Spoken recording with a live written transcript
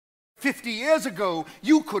50 years ago,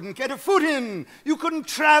 you couldn't get a foot in. You couldn't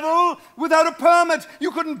travel without a permit.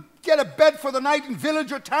 You couldn't get a bed for the night in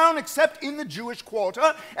village or town except in the Jewish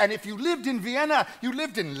quarter. And if you lived in Vienna, you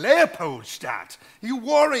lived in Leopoldstadt. You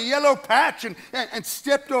wore a yellow patch and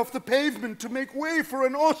stepped off the pavement to make way for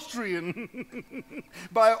an Austrian.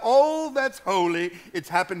 By all that's holy, it's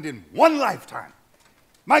happened in one lifetime.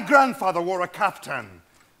 My grandfather wore a kaftan.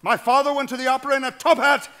 My father went to the opera in a top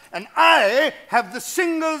hat, and I have the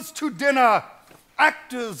singers to dinner.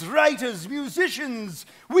 Actors, writers, musicians.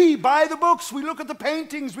 We buy the books, we look at the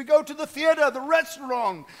paintings, we go to the theater, the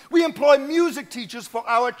restaurant. We employ music teachers for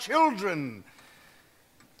our children.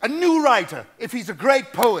 A new writer, if he's a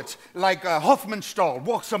great poet, like Hofmannsthal,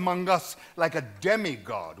 walks among us like a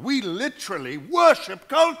demigod. We literally worship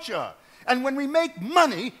culture. And when we make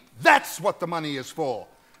money, that's what the money is for.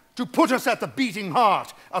 To put us at the beating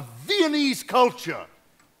heart of Viennese culture.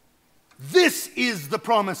 This is the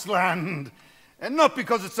promised land. And not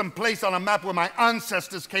because it's some place on a map where my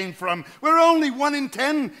ancestors came from. We're only 1 in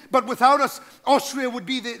 10, but without us, Austria would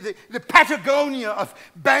be the Patagonia of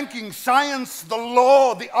banking, science, the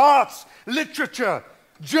law, the arts, literature,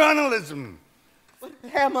 journalism. But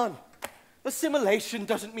Hermann, assimilation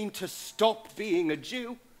doesn't mean to stop being a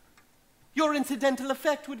Jew. Your incidental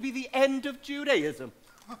effect would be the end of Judaism.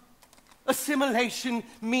 Assimilation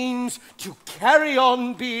means to carry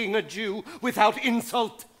on being a Jew without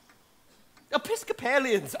insult.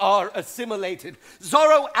 Episcopalians are assimilated.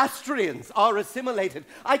 Zoroastrians are assimilated.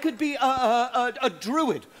 I could be a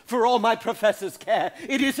druid for all my professors care.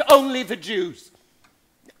 It is only the Jews.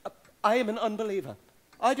 I am an unbeliever.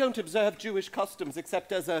 I don't observe Jewish customs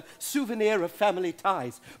except as a souvenir of family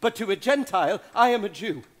ties. But to a Gentile, I am a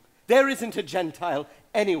Jew. There isn't a Gentile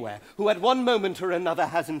anywhere who at one moment or another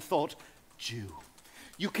hasn't thought, Jew.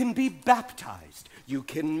 You can be baptized. You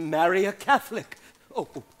can marry a Catholic. Oh,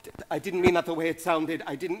 I didn't mean that the way it sounded.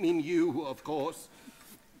 I didn't mean you, of course.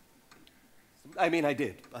 I mean, I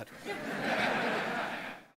did, but...